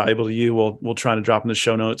is valuable to you, we'll try to drop in the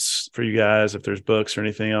show notes for you guys. If there's books or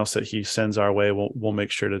anything else that he sends our way, we'll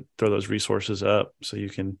make sure to throw those resources up so you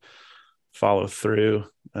can follow through.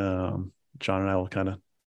 John and I will kind of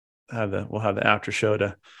have the after show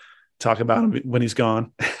to talk about him when he's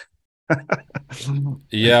gone.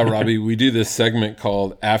 Yeah, Robbie, we do this segment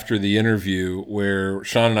called After the Interview where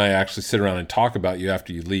Sean and I actually sit around and talk about you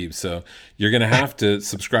after you leave. So you're going to have to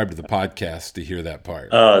subscribe to the podcast to hear that part.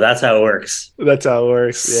 Oh, that's how it works. That's how it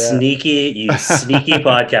works. Yeah. Sneaky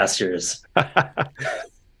podcasters.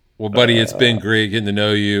 Well, buddy, it's been great getting to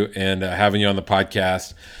know you and having you on the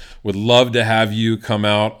podcast. Would love to have you come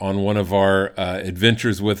out on one of our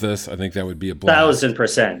adventures with us. I think that would be a blast.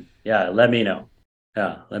 1,000%. Yeah, let me know.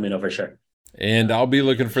 Yeah, let me know for sure. And I'll be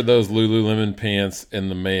looking for those Lululemon pants in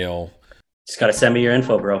the mail. Just got to send me your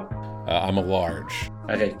info, bro. I'm a large.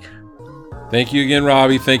 Okay. Thank you again,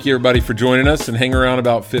 Robbie. Thank you, everybody, for joining us. And hang around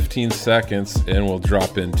about 15 seconds, and we'll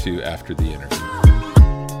drop into After the Interview.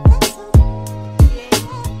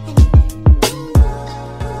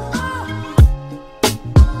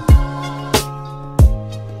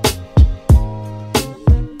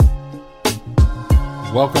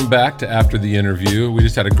 Welcome back to After the Interview. We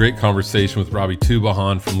just had a great conversation with Robbie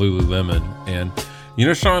Tubajon from Lululemon.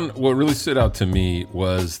 And, Sean, what really stood out to me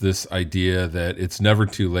was this idea that it's never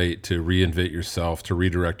too late to reinvent yourself, to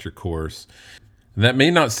redirect your course. And that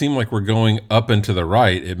may not seem like we're going up and to the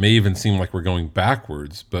right. It may even seem like we're going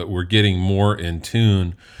backwards, but we're getting more in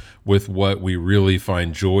tune with what we really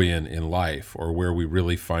find joy in life, or where we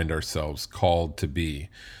really find ourselves called to be.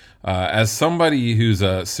 As somebody who's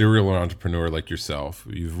a serial entrepreneur like yourself,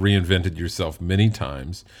 you've reinvented yourself many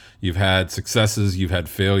times. You've had successes, you've had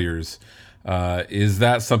failures. Is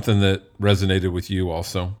that something that resonated with you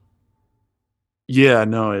also? Yeah,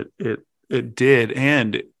 no, it did.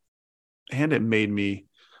 And it made me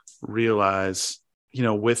realize,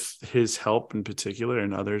 with his help in particular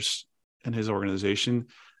and others in his organization,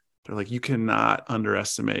 they're like, you cannot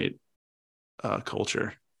underestimate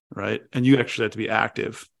culture, right? And you actually have to be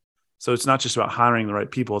active. So it's not just about hiring the right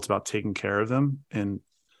people, it's about taking care of them, and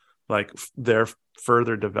like their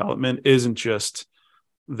further development isn't just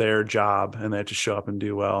their job and they have to show up and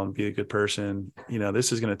do well and be a good person.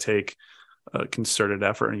 This is going to take a concerted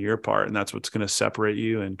effort on your part, and that's what's going to separate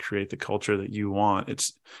you and create the culture that you want.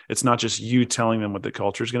 It's not just you telling them what the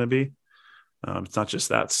culture is going to be. It's not just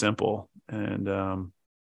that simple. And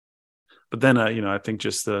but then I think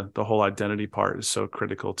just the whole identity part is so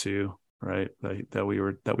critical too. right? That we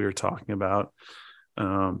were talking about,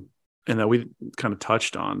 and that we kind of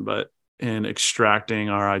touched on, but in extracting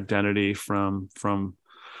our identity from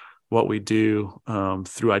what we do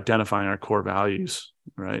through identifying our core values,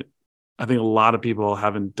 right? I think a lot of people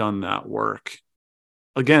haven't done that work.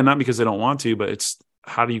 Again, not because they don't want to, but it's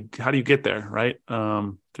how do you get there, right?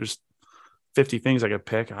 There's 50 things I could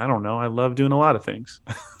pick. I don't know. I love doing a lot of things.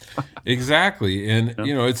 Exactly. And,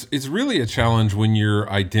 Yeah. it's really a challenge when your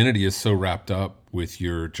identity is so wrapped up with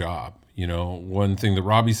your job. One thing that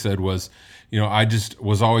Robbie said was, I just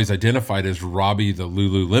was always identified as Robbie, the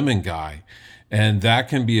Lululemon guy. And that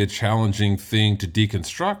can be a challenging thing to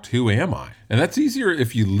deconstruct. Who am I? And that's easier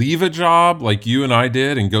if you leave a job like you and I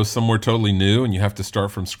did and go somewhere totally new and you have to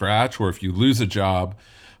start from scratch, or if you lose a job.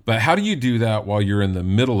 But how do you do that while you're in the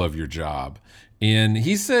middle of your job? And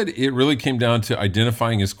he said it really came down to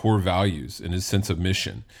identifying his core values and his sense of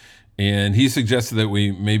mission. And he suggested that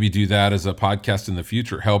we maybe do that as a podcast in the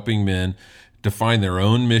future, helping men define their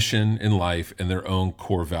own mission in life and their own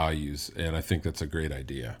core values. And I think that's a great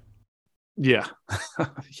idea. Yeah.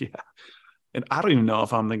 Yeah. And I don't even know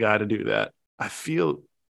if I'm the guy to do that. I feel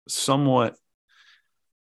somewhat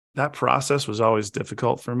that process was always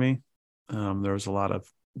difficult for me. There was a lot of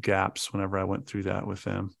gaps whenever I went through that with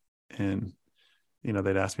them. And,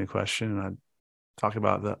 they'd ask me a question and I'd talk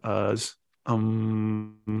about the uhs.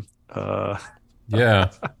 Yeah.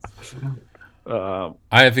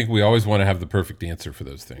 I think we always want to have the perfect answer for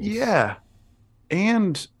those things. Yeah.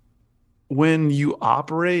 And when you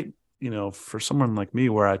operate, for someone like me,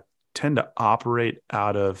 where I tend to operate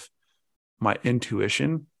out of my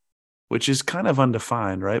intuition, which is kind of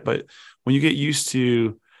undefined, right? But when you get used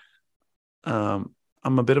to, I'm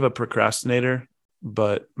a bit of a procrastinator,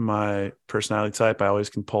 but my personality type, I always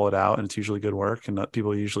can pull it out and it's usually good work and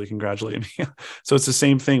people usually congratulate me. So it's the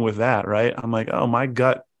same thing with that, right? I'm like, oh, my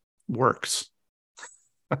gut works.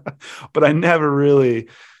 But I never really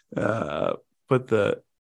put the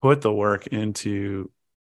work into,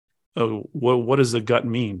 oh, what does the gut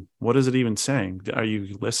mean? What is it even saying? Are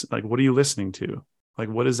you listening? Like, what are you listening to? Like,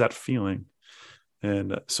 what is that feeling?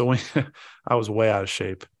 And so when I was way out of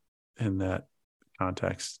shape in that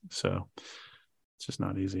context, so it's just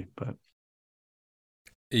not easy. But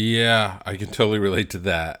yeah, I can totally relate to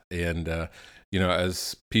that. And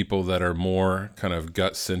as people that are more kind of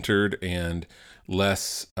gut centered and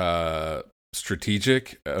less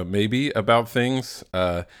strategic, maybe about things,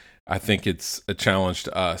 I think it's a challenge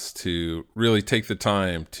to us to really take the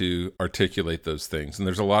time to articulate those things. And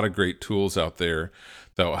there's a lot of great tools out there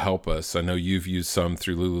that will help us. I know you've used some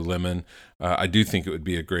through Lululemon. I do think it would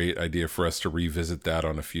be a great idea for us to revisit that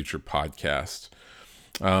on a future podcast.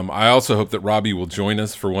 I also hope that Robbie will join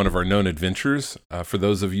us for one of our known adventures. For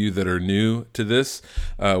those of you that are new to this,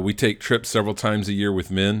 we take trips several times a year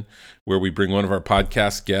with men where we bring one of our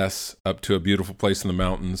podcast guests up to a beautiful place in the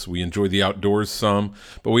mountains. We enjoy the outdoors some,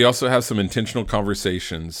 but we also have some intentional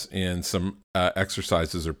conversations and some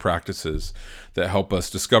exercises or practices that help us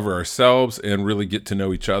discover ourselves and really get to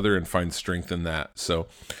know each other and find strength in that. So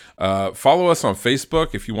follow us on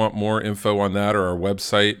Facebook if you want more info on that, or our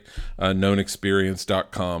website,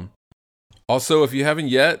 knownexperience.com. Also, if you haven't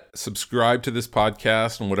yet, subscribe to this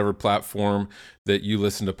podcast on whatever platform that you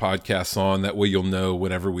listen to podcasts on. That way you'll know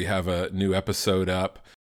whenever we have a new episode up.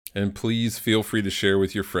 And please feel free to share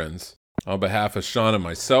with your friends. On behalf of Sean and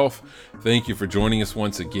myself, thank you for joining us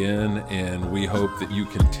once again, and we hope that you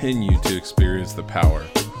continue to experience the power